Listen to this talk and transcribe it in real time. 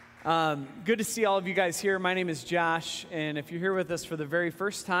Good to see all of you guys here. My name is Josh, and if you're here with us for the very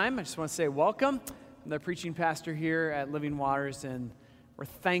first time, I just want to say welcome. I'm the preaching pastor here at Living Waters, and we're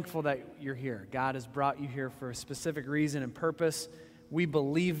thankful that you're here. God has brought you here for a specific reason and purpose. We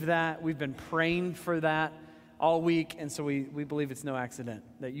believe that. We've been praying for that all week, and so we believe it's no accident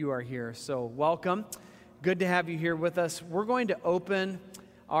that you are here. So welcome. Good to have you here with us. We're going to open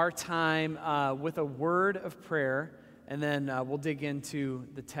our time with a word of prayer, and then we'll dig into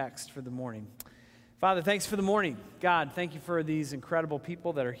the text for the morning. Father, thanks for the morning. God, thank you for these incredible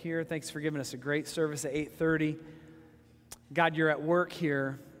people that are here. Thanks for giving us a great service at 8:30. God, you're at work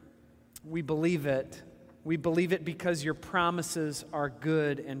here. We believe it. We believe it because your promises are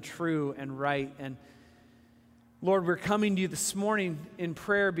good and true and right. And Lord, we're coming to you this morning in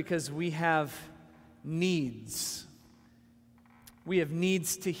prayer because we have needs. We have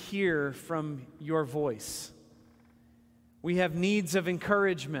needs to hear from your voice. We have needs of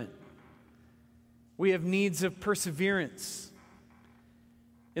encouragement. We have needs of perseverance.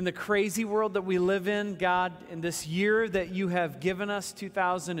 In the crazy world that we live in, God, in this year that you have given us,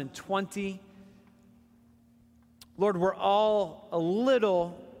 2020, Lord, we're all a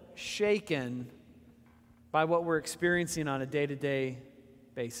little shaken by what we're experiencing on a day-to-day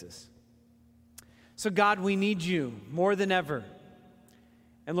basis. So God, we need you more than ever.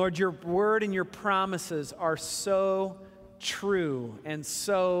 And Lord, your word and your promises are so true and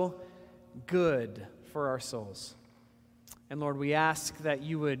so good for our souls. And Lord, we ask that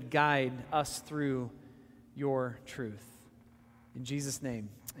you would guide us through your truth. In Jesus' name,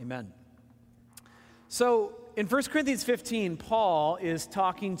 amen. So in 1 Corinthians 15, Paul is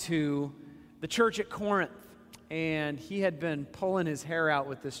talking to the church at Corinth. And he had been pulling his hair out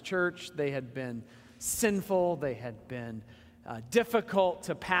with this church. They had been sinful. They had been difficult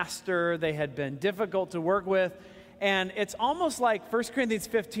to pastor. They had been difficult to work with. And it's almost like 1 Corinthians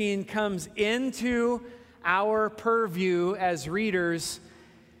 15 comes into our purview as readers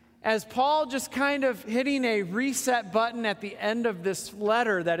as Paul just kind of hitting a reset button at the end of this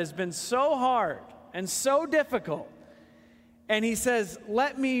letter that has been so hard and so difficult. And he says,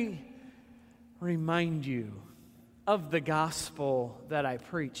 let me remind you of the gospel that I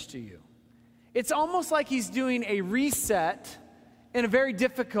preached to you. It's almost like he's doing a reset in a very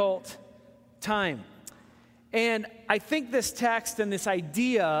difficult time. And I think this text and this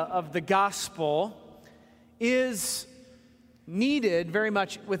idea of the gospel is needed very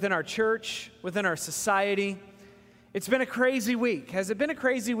much within our church, within our society. It's been a crazy week. Has it been a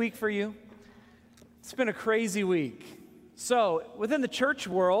crazy week for you? It's been a crazy week. So within the church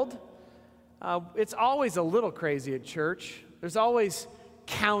world, it's always a little crazy at church. There's always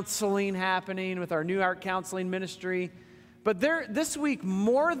counseling happening with our New Art Counseling Ministry. But this week,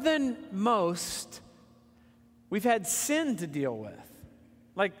 more than most, we've had sin to deal with,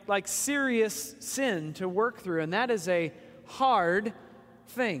 like serious sin to work through, and that is a hard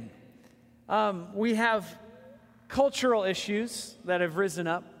thing. We have cultural issues that have risen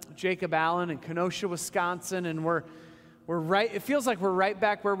up. Jacob Allen in Kenosha, Wisconsin, and we're right. It feels like we're right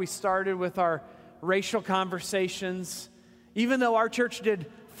back where we started with our racial conversations. Even though our church did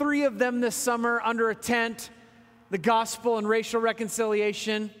 3 of them this summer under a tent, the gospel and racial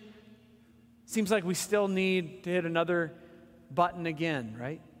reconciliation, seems like we still need to hit another button again,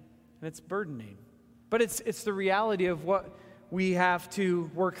 right? And it's burdening. But it's the reality of what we have to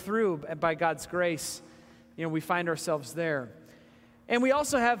work through. And by God's grace, we find ourselves there. And we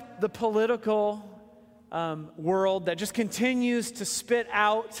also have the political world that just continues to spit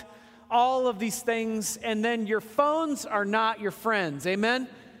out all of these things, and then your phones are not your friends. Amen?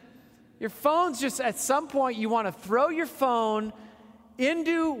 Your phones just, at some point, you want to throw your phone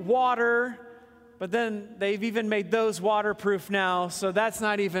into water, but then they've even made those waterproof now, so that's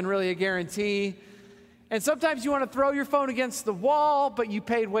not even really a guarantee. And sometimes you want to throw your phone against the wall, but you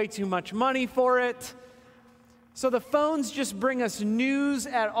paid way too much money for it. So the phones just bring us news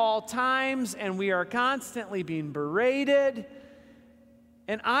at all times, and we are constantly being berated.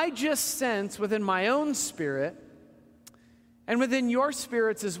 And I just sense within my own spirit, and within your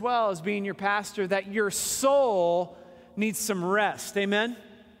spirits as well as being your pastor, that your soul needs some rest. Amen?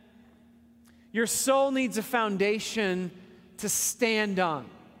 Your soul needs a foundation to stand on.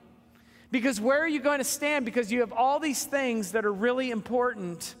 Because where are you going to stand? Because you have all these things that are really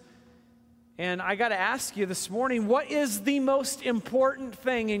important. And I got to ask you this morning, what is the most important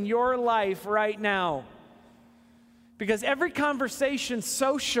thing in your life right now? Because every conversation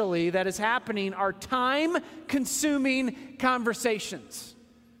socially that is happening are time-consuming conversations.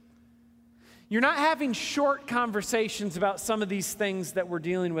 You're not having short conversations about some of these things that we're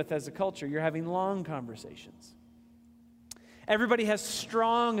dealing with as a culture. You're having long conversations. Everybody has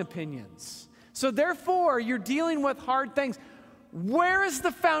strong opinions. So therefore, you're dealing with hard things. Where is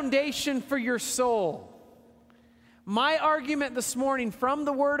the foundation for your soul? My argument this morning from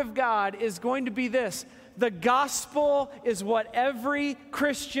the Word of God is going to be this. The gospel is what every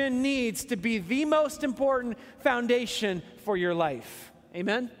Christian needs to be the most important foundation for your life.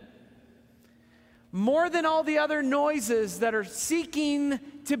 Amen? More than all the other noises that are seeking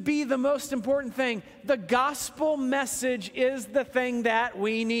to be the most important thing, the gospel message is the thing that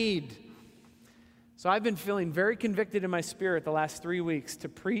we need. So I've been feeling very convicted in my spirit the last 3 weeks to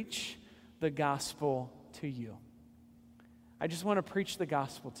preach the gospel to you. I just want to preach the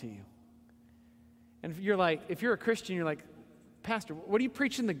gospel to you. And if you're a Christian, you're like, Pastor, what are you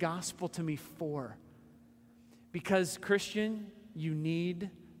preaching the gospel to me for? Because, Christian, you need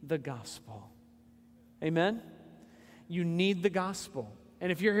the gospel. Amen? You need the gospel.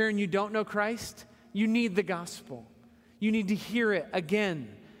 And if you're here and you don't know Christ, you need the gospel. You need to hear it again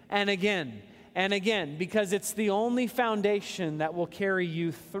and again and again, because it's the only foundation that will carry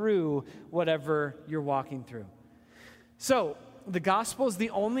you through whatever you're walking through. So, the gospel is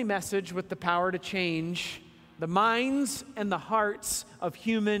the only message with the power to change the minds and the hearts of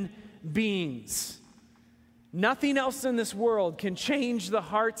human beings. Nothing else in this world can change the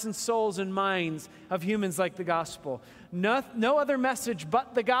hearts and souls and minds of humans like the gospel. No other message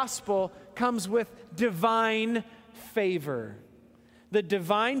but the gospel comes with divine favor. The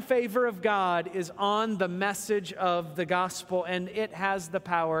divine favor of God is on the message of the gospel, and it has the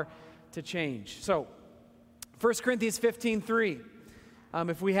power to change. So, 1 Corinthians 15:3.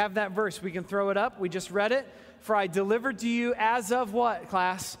 If we have that verse, we can throw it up. We just read it. For I delivered to you as of what,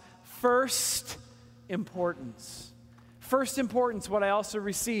 class? First importance. First importance, what I also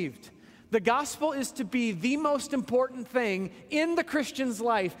received. The gospel is to be the most important thing in the Christian's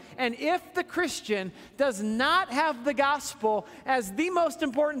life. And if the Christian does not have the gospel as the most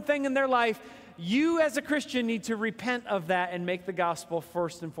important thing in their life, you as a Christian need to repent of that and make the gospel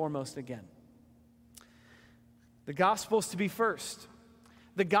first and foremost again. The gospel is to be first.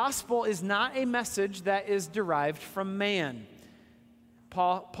 The gospel is not a message that is derived from man.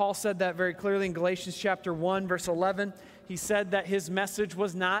 Paul said that very clearly in Galatians chapter 1, verse 11. He said that his message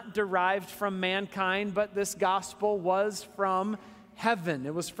was not derived from mankind, but this gospel was from heaven.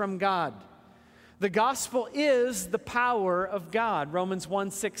 It was from God. The gospel is the power of God. Romans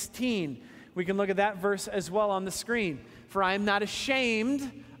 1:16. We can look at that verse as well on the screen. For I am not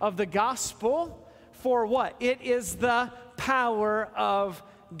ashamed of the gospel. For what? It is the power of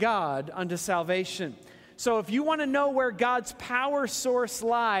God unto salvation. So if you want to know where God's power source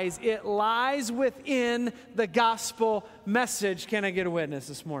lies, it lies within the gospel message. Can I get a witness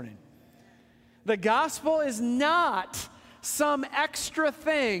this morning? The gospel is not some extra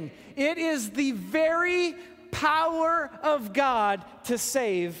thing. It is the very power of God to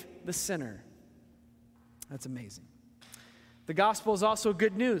save the sinner. That's amazing. The gospel is also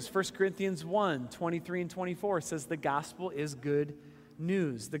good news. 1 Corinthians 1:23 and 24 says the gospel is good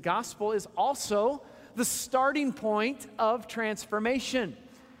news. The gospel is also the starting point of transformation.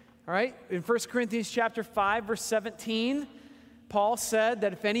 All right? In 1 Corinthians chapter 5, verse 17, Paul said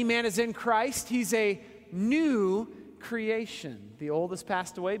that if any man is in Christ, he's a new creation. The old has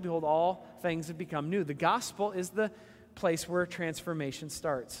passed away. Behold, all things have become new. The gospel is the place where transformation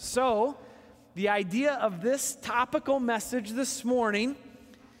starts. So, the idea of this topical message this morning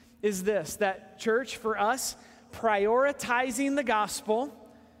is this, that church, for us, prioritizing the gospel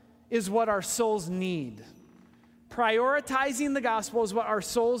is what our souls need. Prioritizing the gospel is what our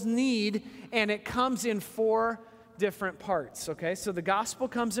souls need, and it comes in 4 different parts, okay? So the gospel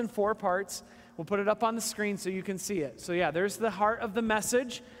comes in 4 parts. We'll put it up on the screen so you can see it. So yeah, there's the heart of the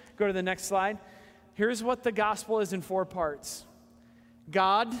message. Go to the next slide. Here's what the gospel is in 4 parts.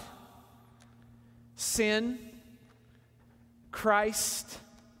 God, sin, Christ,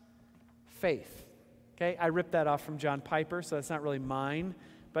 faith. Okay, I ripped that off from John Piper, so that's not really mine,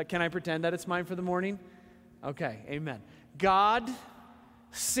 but can I pretend that it's mine for the morning? Okay, amen. God,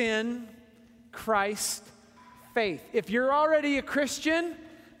 sin, Christ, faith. If you're already a Christian,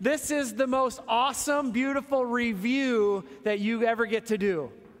 this is the most awesome, beautiful review that you ever get to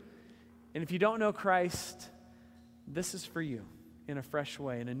do. And if you don't know Christ, this is for you in a fresh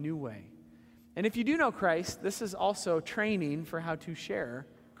way, in a new way. And if you do know Christ, this is also training for how to share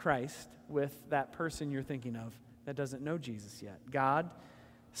Christ with that person you're thinking of that doesn't know Jesus yet. God,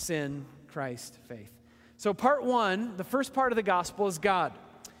 sin, Christ, faith. So part 1, the first part of the gospel is God.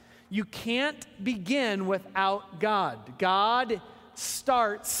 You can't begin without God. God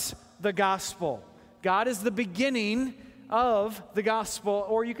starts the gospel. God is the beginning of the gospel,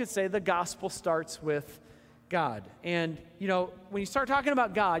 or you could say the gospel starts with God. And, when you start talking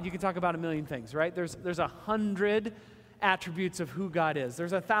about God, you can talk about a million things, right? There's 100 attributes of who God is.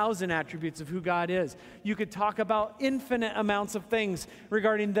 There's 1,000 attributes of who God is. You could talk about infinite amounts of things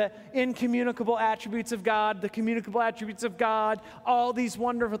regarding the incommunicable attributes of God, the communicable attributes of God, all these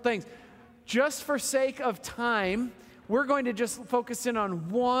wonderful things. Just for sake of time, we're going to just focus in on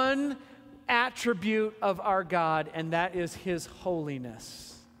one attribute of our God, and that is his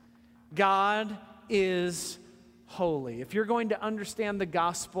holiness. God is holy. If you're going to understand the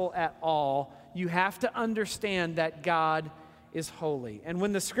gospel at all, you have to understand that God is holy. And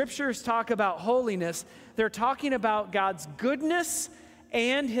when the scriptures talk about holiness, they're talking about God's goodness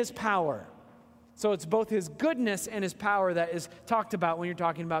and his power. So it's both his goodness and his power that is talked about when you're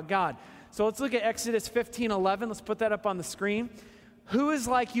talking about God. So let's look at Exodus 15:11. Let's put that up on the screen. Who is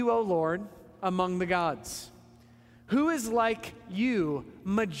like you, O Lord, among the gods? Who is like you,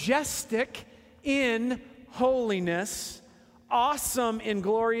 majestic in holiness, awesome in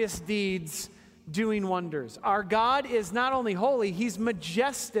glorious deeds, doing wonders? Our God is not only holy, he's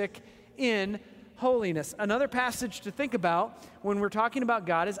majestic in holiness. Another passage to think about when we're talking about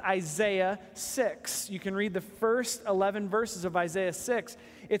God is Isaiah 6. You can read the first 11 verses of Isaiah 6.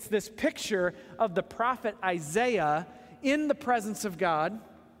 It's this picture of the prophet Isaiah in the presence of God,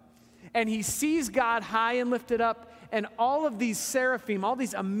 and he sees God high and lifted up, and all of these seraphim, all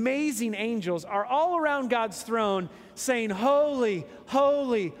these amazing angels are all around God's throne saying, "Holy,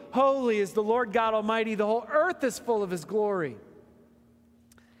 holy, holy is the Lord God Almighty. The whole earth is full of his glory."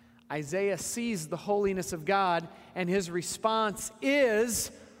 Isaiah sees the holiness of God, and his response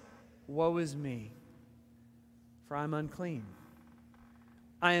is, "Woe is me, for I'm unclean.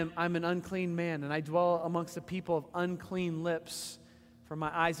 I'm an unclean man, and I dwell amongst a people of unclean lips, for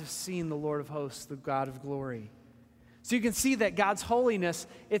my eyes have seen the Lord of hosts, the God of glory." So you can see that God's holiness,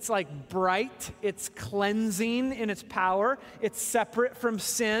 it's like bright, it's cleansing in its power, it's separate from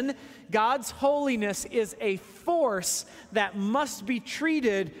sin. God's holiness is a force that must be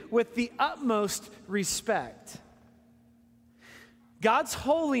treated with the utmost respect. God's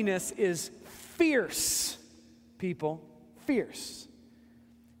holiness is fierce, people, fierce.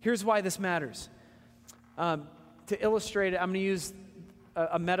 Here's why this matters. To illustrate it, I'm going to use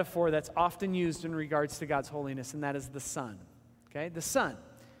a metaphor that's often used in regards to God's holiness, and that is the sun. Okay, the sun.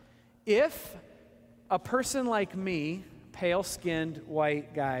 If a person like me, pale-skinned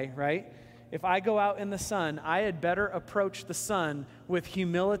white guy, right? If I go out in the sun, I had better approach the sun with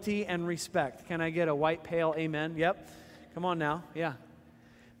humility and respect. Can I get a white, pale amen? Yep. Come on now. Yeah.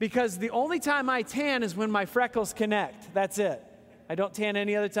 Because the only time I tan is when my freckles connect. That's it. I don't tan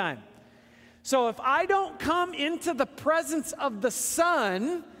any other time. So if I don't come into the presence of the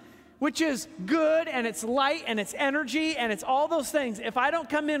sun, which is good and it's light and it's energy and it's all those things, if I don't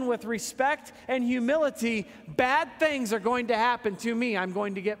come in with respect and humility, bad things are going to happen to me. I'm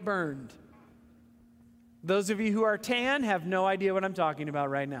going to get burned. Those of you who are tan have no idea what I'm talking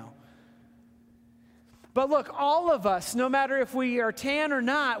about right now. But look, all of us, no matter if we are tan or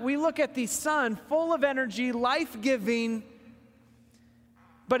not, we look at the sun full of energy, life-giving.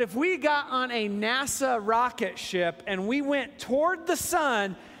 But if we got on a NASA rocket ship and we went toward the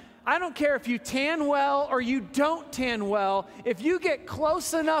sun, I don't care if you tan well or you don't tan well, if you get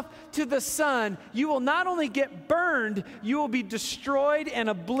close enough to the sun, you will not only get burned, you will be destroyed and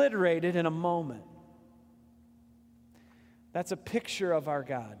obliterated in a moment. That's a picture of our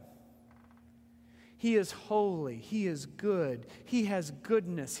God. He is holy. He is good. He has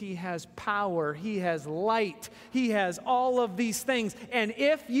goodness. He has power. He has light. He has all of these things. And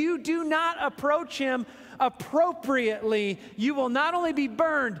if you do not approach him appropriately, you will not only be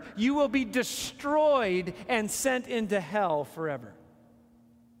burned, you will be destroyed and sent into hell forever.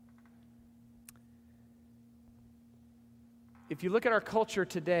 If you look at our culture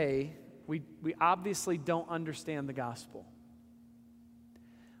today, we obviously don't understand the gospel.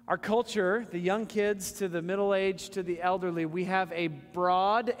 Our culture, the young kids to the middle-aged to the elderly, we have a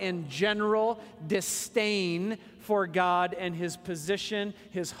broad and general disdain for God and his position,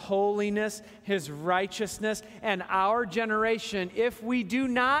 his holiness, his righteousness. And our generation, if we do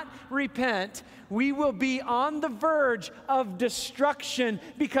not repent, we will be on the verge of destruction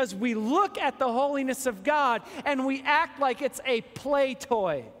because we look at the holiness of God and we act like it's a play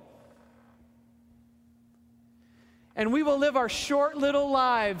toy. And we will live our short little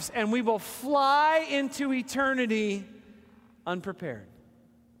lives and we will fly into eternity unprepared.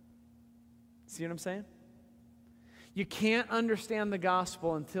 See what I'm saying? You can't understand the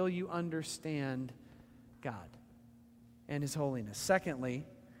gospel until you understand God and his holiness. Secondly,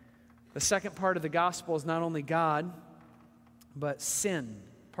 the second part of the gospel is not only God, but sin.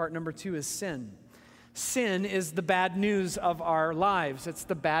 Part number 2 is sin. Sin is the bad news of our lives. It's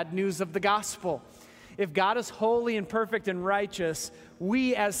the bad news of the gospel. If God is holy and perfect and righteous,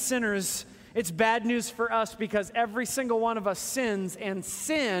 we as sinners, it's bad news for us because every single one of us sins, and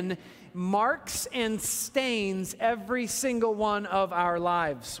sin marks and stains every single one of our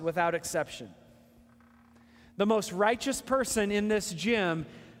lives without exception. The most righteous person in this gym,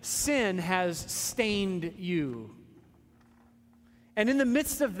 sin has stained you. And in the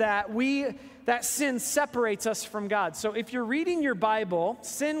midst of that, that sin separates us from God. So if you're reading your Bible,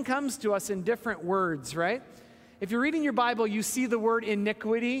 sin comes to us in different words, right? If you're reading your Bible, you see the word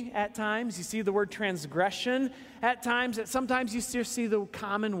iniquity at times. You see the word transgression at times. Sometimes you still see the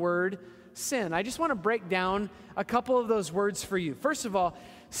common word sin. I just want to break down a couple of those words for you. First of all,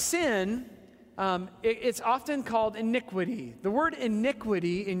 sin, it's often called iniquity. The word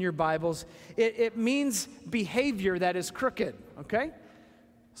iniquity in your Bibles, it means behavior that is crooked, okay?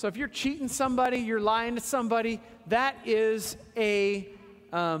 So if you're cheating somebody, you're lying to somebody, that is a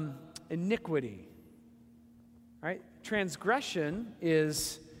iniquity, right? Transgression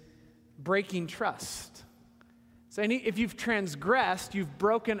is breaking trust. So if you've transgressed, you've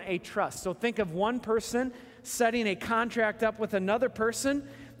broken a trust. So think of one person setting a contract up with another person,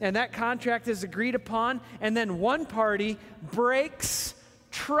 and that contract is agreed upon, and then one party breaks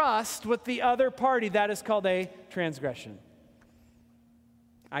trust with the other party. That is called a transgression.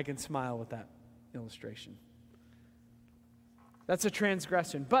 I can smile with that illustration. That's a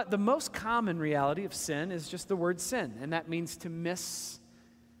transgression. But the most common reality of sin is just the word sin, and that means to miss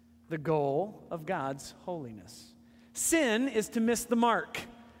the goal of God's holiness. Sin is to miss the mark.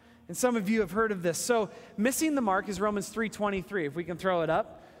 And some of you have heard of this. So missing the mark is Romans 3:23, if we can throw it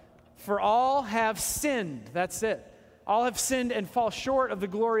up. For all have sinned. That's it. All have sinned and fall short of the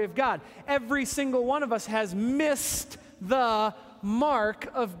glory of God. Every single one of us has missed the mark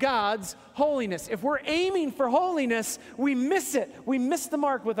of God's holiness. If we're aiming for holiness, we miss it. We miss the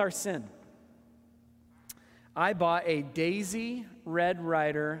mark with our sin. I bought a Daisy Red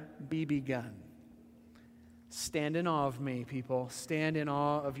Ryder BB gun. Stand in awe of me, people. Stand in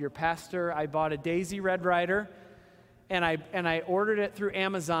awe of your pastor. I bought a Daisy Red Ryder, and I ordered it through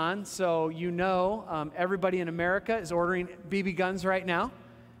Amazon. So you know, everybody in America is ordering BB guns right now.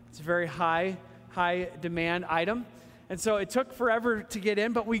 It's a very high demand item. And so it took forever to get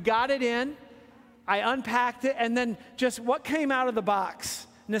in, but we got it in. I unpacked it, and then just what came out of the box?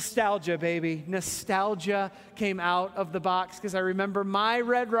 Nostalgia, baby. Nostalgia came out of the box because I remember my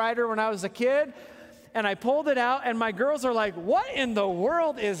Red Ryder when I was a kid, and I pulled it out, and my girls are like, "What in the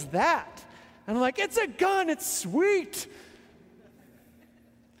world is that?" And I'm like, "It's a gun. It's sweet."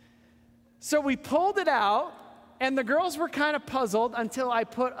 So we pulled it out, and the girls were kind of puzzled until I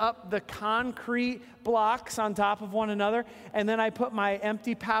put up the concrete blocks on top of one another, and then I put my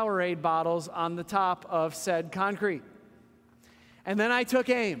empty Powerade bottles on the top of said concrete. And then I took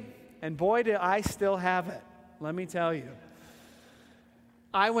aim, and boy, did I still have it. Let me tell you.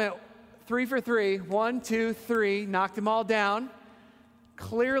 I went 3 for 3, 1, 2, 3, knocked them all down.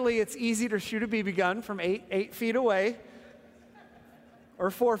 Clearly, it's easy to shoot a BB gun from 8 feet away,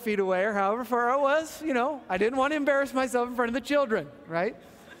 or 4 feet away, or however far I was. You know, I didn't want to embarrass myself in front of the children, right?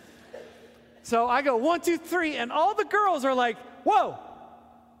 So I go 1, 2, 3, and all the girls are like, "Whoa,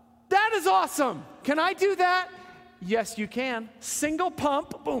 that is awesome. Can I do that?" Yes, you can. Single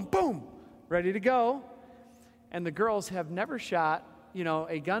pump, boom, boom, ready to go. And the girls have never shot,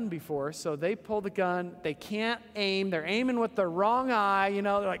 a gun before, so they pull the gun. They can't aim. They're aiming with the wrong eye.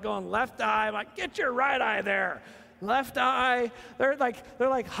 They're like going left eye. I'm like, "Get your right eye there." Left eye. They're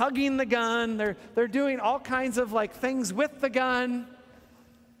like hugging the gun. They're doing all kinds of like things with the gun.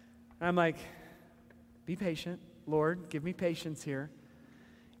 And I'm like, "Be patient, Lord, give me patience here."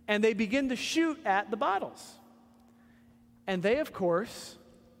 And they begin to shoot at the bottles. And they, of course,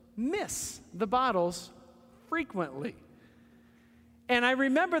 miss the bottles frequently. And I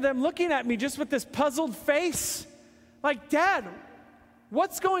remember them looking at me just with this puzzled face, like, "Dad,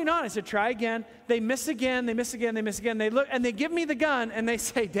 what's going on?" I said, "Try again." They miss again, they miss again, they miss again. They look, and they give me the gun, and they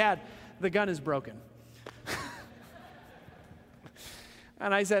say, "Dad, the gun is broken."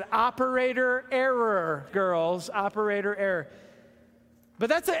 And I said, "Operator error, girls, operator error." But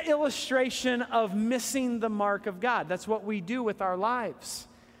that's an illustration of missing the mark of God. That's what we do with our lives.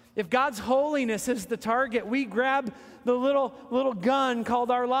 If God's holiness is the target, we grab the little gun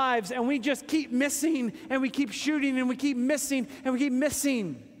called our lives, and we just keep missing, and we keep shooting, and we keep missing, and we keep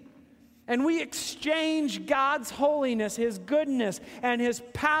missing. And we exchange God's holiness, His goodness, and His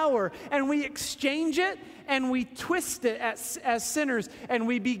power, and we exchange it, and we twist it as sinners, and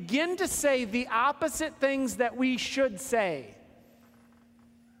we begin to say the opposite things that we should say.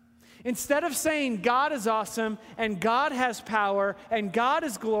 Instead of saying God is awesome and God has power and God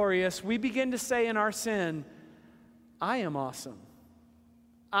is glorious, we begin to say in our sin, I am awesome.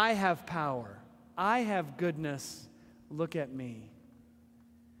 I have power. I have goodness. Look at me.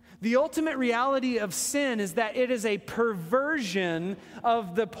 The ultimate reality of sin is that it is a perversion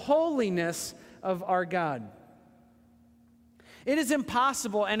of the holiness of our God. It is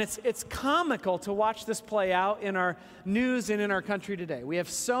impossible, and it's comical to watch this play out in our news and in our country today. We have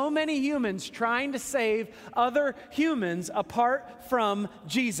so many humans trying to save other humans apart from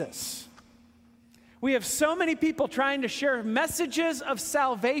Jesus. We have so many people trying to share messages of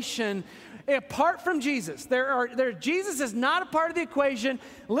salvation apart from Jesus. Jesus is not a part of the equation.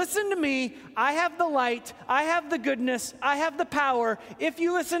 Listen to me. I have the light. I have the goodness. I have the power. If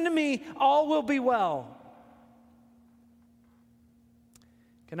you listen to me, all will be well.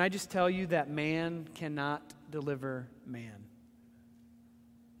 Can I just tell you that man cannot deliver man?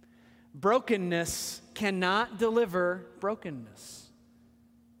 Brokenness cannot deliver brokenness.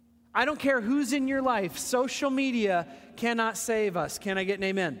 I don't care who's in your life, social media cannot save us. Can I get an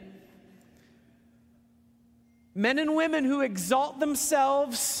amen? Men and women who exalt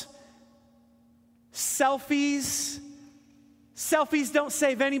themselves, selfies don't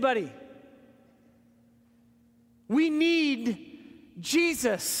save anybody. We need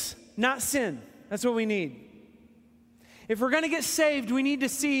Jesus, not sin. That's what we need. If we're going to get saved, we need to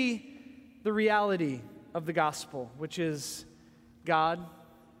see the reality of the gospel, which is God,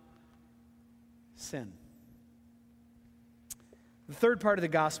 sin. The third part of the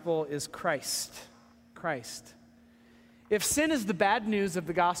gospel is Christ. Christ. If sin is the bad news of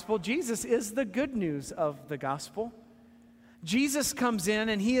the gospel, Jesus is the good news of the gospel. Jesus comes in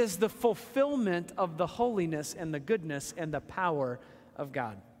and he is the fulfillment of the holiness and the goodness and the power of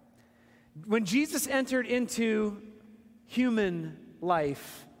God. When Jesus entered into human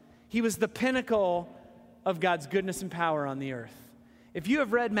life, he was the pinnacle of God's goodness and power on the earth. If you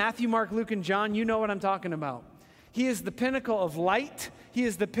have read Matthew, Mark, Luke, and John, you know what I'm talking about. He is the pinnacle of light. He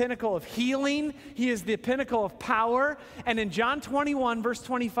is the pinnacle of healing. He is the pinnacle of power. And in John 21, verse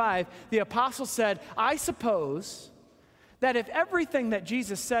 25, the apostle said, I suppose that if everything that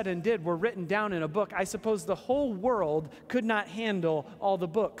Jesus said and did were written down in a book, I suppose the whole world could not handle all the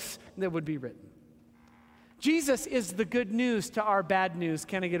books that would be written. Jesus is the good news to our bad news.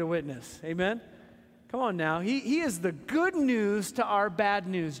 Can I get a witness? Amen? Come on now. He is the good news to our bad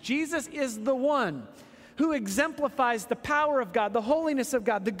news. Jesus is the one who exemplifies the power of God, the holiness of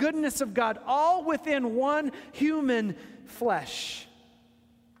God, the goodness of God, all within one human flesh.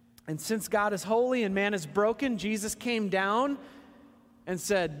 And since God is holy and man is broken, Jesus came down and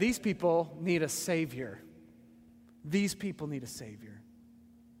said, these people need a Savior. These people need a Savior.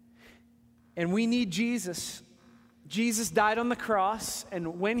 And we need Jesus. Jesus died on the cross,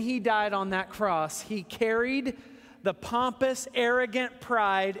 and when he died on that cross, he carried the pompous, arrogant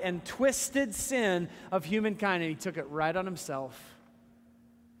pride and twisted sin of humankind, and he took it right on himself.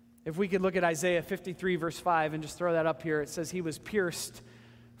 If we could look at Isaiah 53, verse 5, and just throw that up here, it says, he was pierced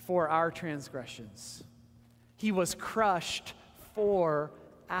for our transgressions. He was crushed for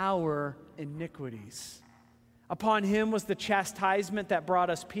our iniquities. Upon him was the chastisement that brought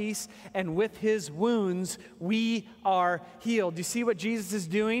us peace, and with his wounds we are healed. Do you see what Jesus is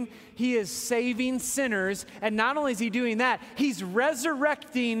doing? He is saving sinners, and not only is he doing that, he's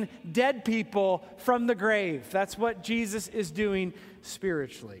resurrecting dead people from the grave. That's what Jesus is doing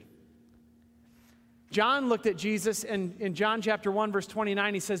spiritually. John looked at Jesus, and in John chapter 1, verse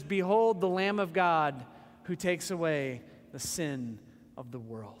 29, he says, behold the Lamb of God who takes away the sin of the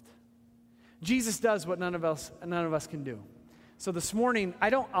world. Jesus does what none of us can do. So this morning, I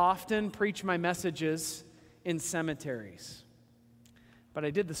don't often preach my messages in cemeteries, but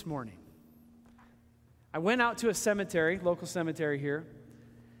I did this morning. I went out to a cemetery, local cemetery here,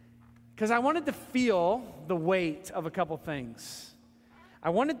 because I wanted to feel the weight of a couple things.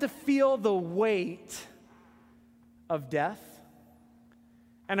 I wanted to feel the weight of death,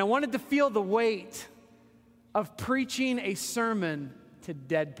 and I wanted to feel the weight of preaching a sermon to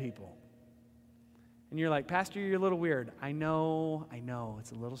dead people. And you're like, Pastor, you're a little weird. I know,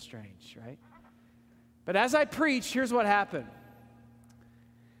 it's a little strange, right? But as I preached, here's what happened.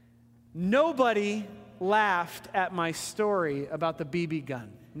 Nobody laughed at my story about the BB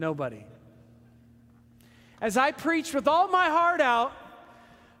gun. Nobody. As I preached with all my heart out,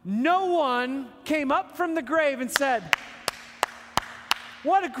 no one came up from the grave and said,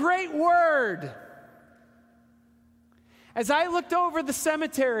 what a great word. As I looked over the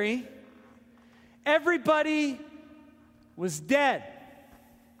cemetery, everybody was dead.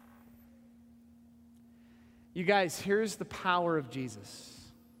 You guys, here's the power of Jesus.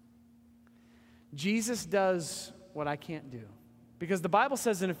 Jesus does what I can't do. Because the Bible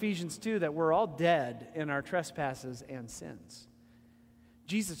says in Ephesians 2 that we're all dead in our trespasses and sins.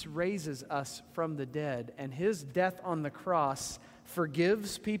 Jesus raises us from the dead, and his death on the cross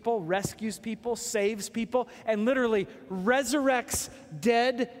forgives people, rescues people, saves people, and literally resurrects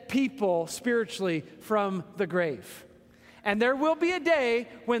dead people spiritually from the grave. And there will be a day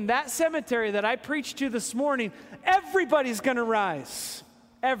when that cemetery that I preached to this morning, everybody's going to rise.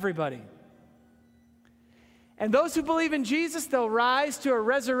 Everybody. And those who believe in Jesus, they'll rise to a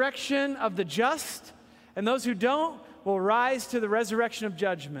resurrection of the just, and those who don't will rise to the resurrection of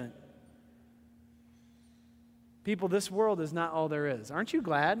judgment. People, this world is not all there is. Aren't you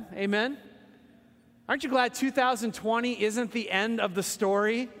glad? Amen? Aren't you glad 2020 isn't the end of the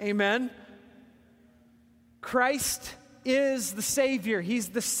story? Amen? Christ is the Savior. He's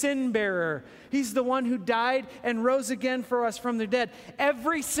the sin bearer. He's the one who died and rose again for us from the dead.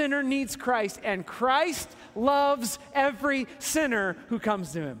 Every sinner needs Christ, and Christ loves every sinner who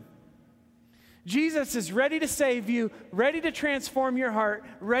comes to him. Jesus is ready to save you, ready to transform your heart,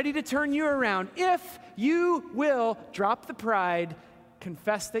 ready to turn you around if you will drop the pride,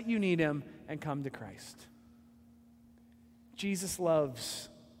 confess that you need him, and come to Christ. Jesus loves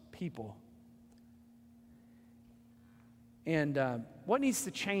people. And what needs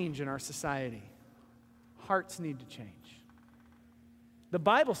to change in our society? Hearts need to change. The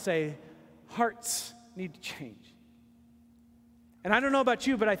Bible says hearts need to change. And I don't know about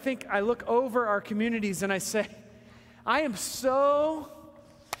you, but I think I look over our communities and I say, I am so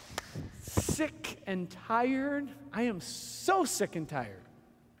sick and tired. I am so sick and tired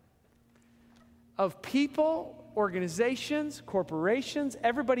of people, organizations, corporations,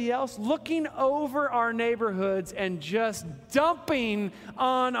 everybody else looking over our neighborhoods and just dumping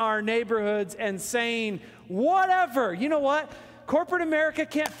on our neighborhoods and saying, whatever. You know what? Corporate America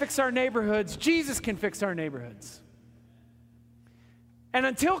can't fix our neighborhoods. Jesus can fix our neighborhoods. And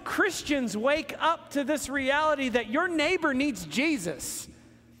until Christians wake up to this reality that your neighbor needs Jesus,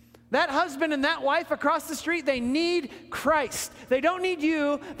 that husband and that wife across the street, they need Christ. They don't need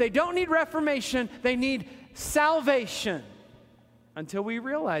you. They don't need reformation. They need salvation. Until we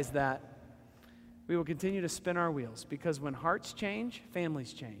realize that, we will continue to spin our wheels, because when hearts change,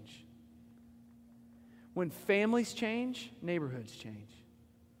 families change. When families change, neighborhoods change.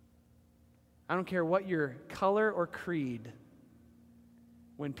 I don't care what your color or creed.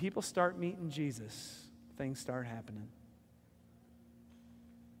 When people start meeting Jesus, things start happening.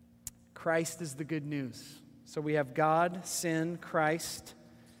 Christ is the good news. So we have God, sin, Christ,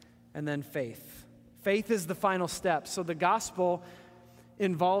 and then faith. Faith is the final step. So the gospel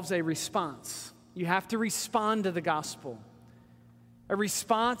involves a response. You have to respond to the gospel. A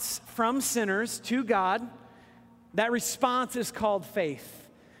response from sinners to God. That response is called faith.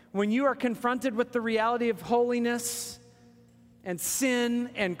 When you are confronted with the reality of holiness and sin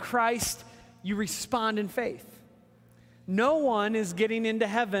and Christ, you respond in faith. No one is getting into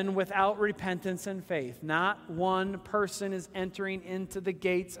heaven without repentance and faith. Not one person is entering into the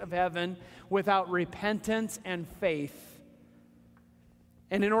gates of heaven without repentance and faith.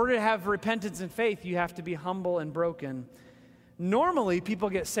 And in order to have repentance and faith, you have to be humble and broken. Normally, people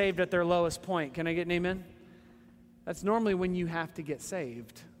get saved at their lowest point. Can I get an amen? That's normally when you have to get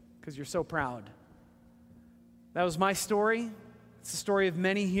saved, because you're so proud. That was my story. It's the story of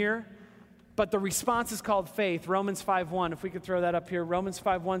many here. But the response is called faith. Romans 5:1, if we could throw that up here. Romans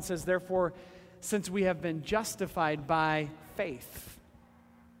 5:1 says, therefore, since we have been justified by faith,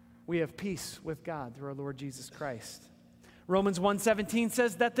 we have peace with God through our Lord Jesus Christ. Romans 1:17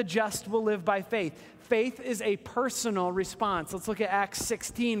 says that the just will live by faith. Faith is a personal response. Let's look at Acts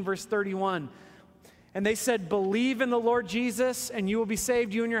 16, verse 31. And they said, believe in the Lord Jesus, and you will be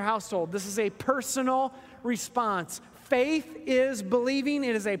saved, you and your household. This is a personal response. Faith is believing.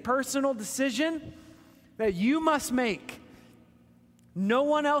 It is a personal decision that you must make. No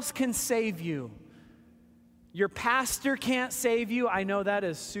one else can save you. Your pastor can't save you. I know that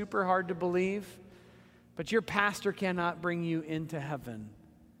is super hard to believe, but your pastor cannot bring you into heaven.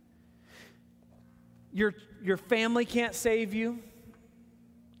 Your family can't save you.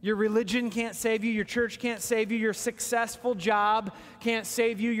 Your religion can't save you. Your church can't save you. Your successful job can't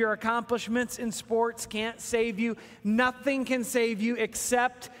save you. Your accomplishments in sports can't save you. Nothing can save you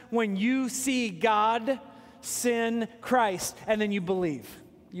except when you see God, sin, Christ, and then you believe.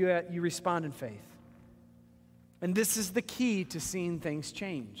 You respond in faith. And this is the key to seeing things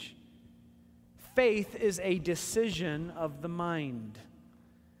change. Faith is a decision of the mind.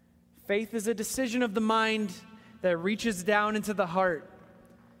 Faith is a decision of the mind that reaches down into the heart.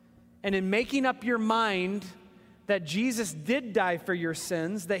 And in making up your mind that Jesus did die for your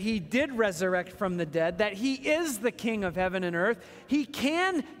sins, that he did resurrect from the dead, that he is the King of heaven and earth. He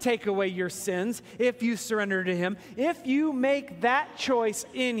can take away your sins if you surrender to him. If you make that choice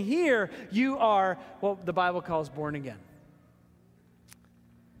in here, you are what the Bible calls born again.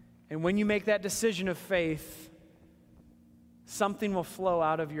 And when you make that decision of faith, something will flow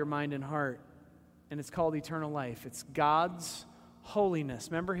out of your mind and heart, and it's called eternal life. It's God's holiness.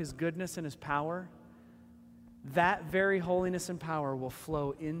 Remember his goodness and his power? That very holiness and power will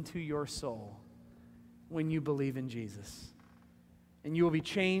flow into your soul when you believe in Jesus. And you will be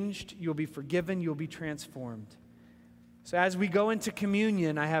changed, you'll be forgiven, you'll be transformed. So as we go into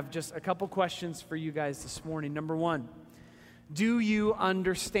communion, I have just a couple questions for you guys this morning. Number one, do you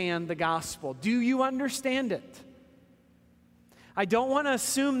understand the gospel? Do you understand it? I don't want to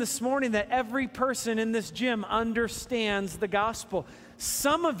assume this morning that every person in this gym understands the gospel.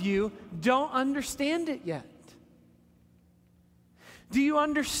 Some of you don't understand it yet. Do you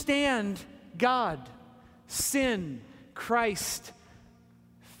understand God, sin, Christ,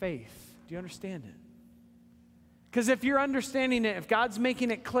 faith? Do you understand it? Because if you're understanding it, if God's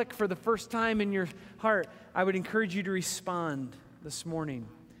making it click for the first time in your heart, I would encourage you to respond this morning.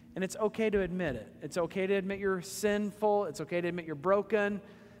 And it's okay to admit it. It's okay to admit you're sinful. It's okay to admit you're broken.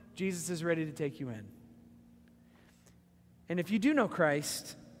 Jesus is ready to take you in. And if you do know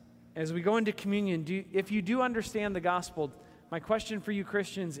Christ, as we go into communion, if you do understand the gospel, my question for you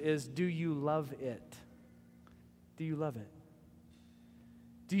Christians is, do you love it? Do you love it?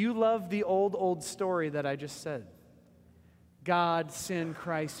 Do you love the old story that I just said? God, sin,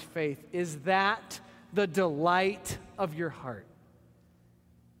 Christ, faith. Is that the delight of your heart?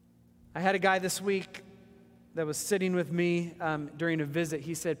 I had a guy this week that was sitting with me during a visit.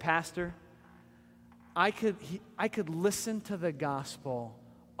 He said, Pastor, I could listen to the gospel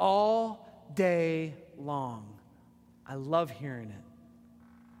all day long. I love hearing it.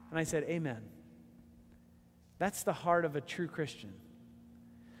 And I said, amen. That's the heart of a true Christian.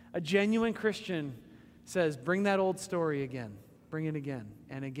 A genuine Christian says, bring that old story again. Bring it again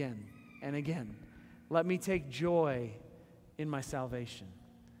and again and again. Let me take joy in my salvation.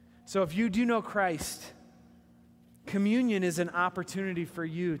 So if you do know Christ, communion is an opportunity for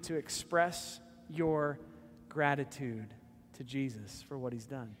you to express your gratitude to Jesus for what he's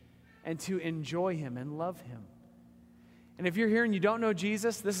done and to enjoy him and love him. And if you're here and you don't know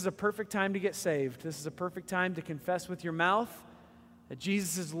Jesus, this is a perfect time to get saved. This is a perfect time to confess with your mouth that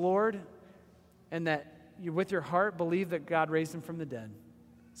Jesus is Lord and that you, with your heart, believe that God raised him from the dead.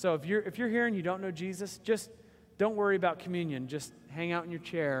 So if you're here and you don't know Jesus, just don't worry about communion. Just hang out in your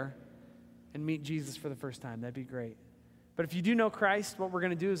chair and meet Jesus for the first time. That'd be great. But if you do know Christ, what we're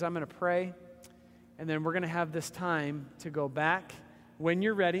going to do is I'm going to pray, and then we're going to have this time to go back when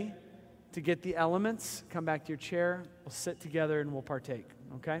you're ready to get the elements. Come back to your chair. We'll sit together and we'll partake.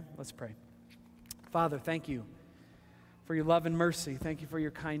 Okay? Let's pray. Father, thank you for your love and mercy. Thank you for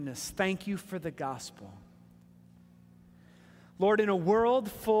your kindness. Thank you for the gospel. Lord, in a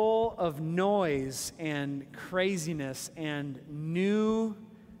world full of noise and craziness and new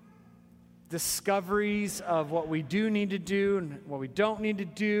discoveries of what we do need to do and what we don't need to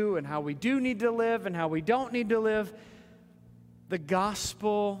do and how we do need to live and how we don't need to live, the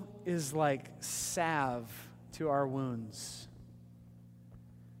gospel is like salve to our wounds.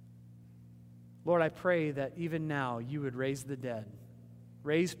 Lord, I pray that even now you would raise the dead,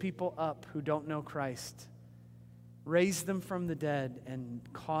 raise people up who don't know Christ, raise them from the dead and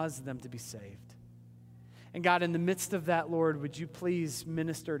cause them to be saved. And God, in the midst of that, Lord, would you please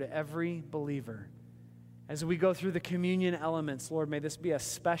minister to every believer as we go through the communion elements. Lord, may this be a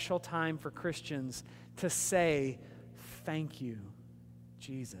special time for Christians to say, thank you,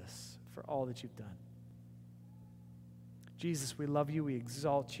 Jesus, for all that you've done. Jesus, we love you, we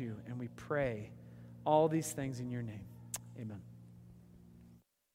exalt you, and we pray all these things in your name. Amen.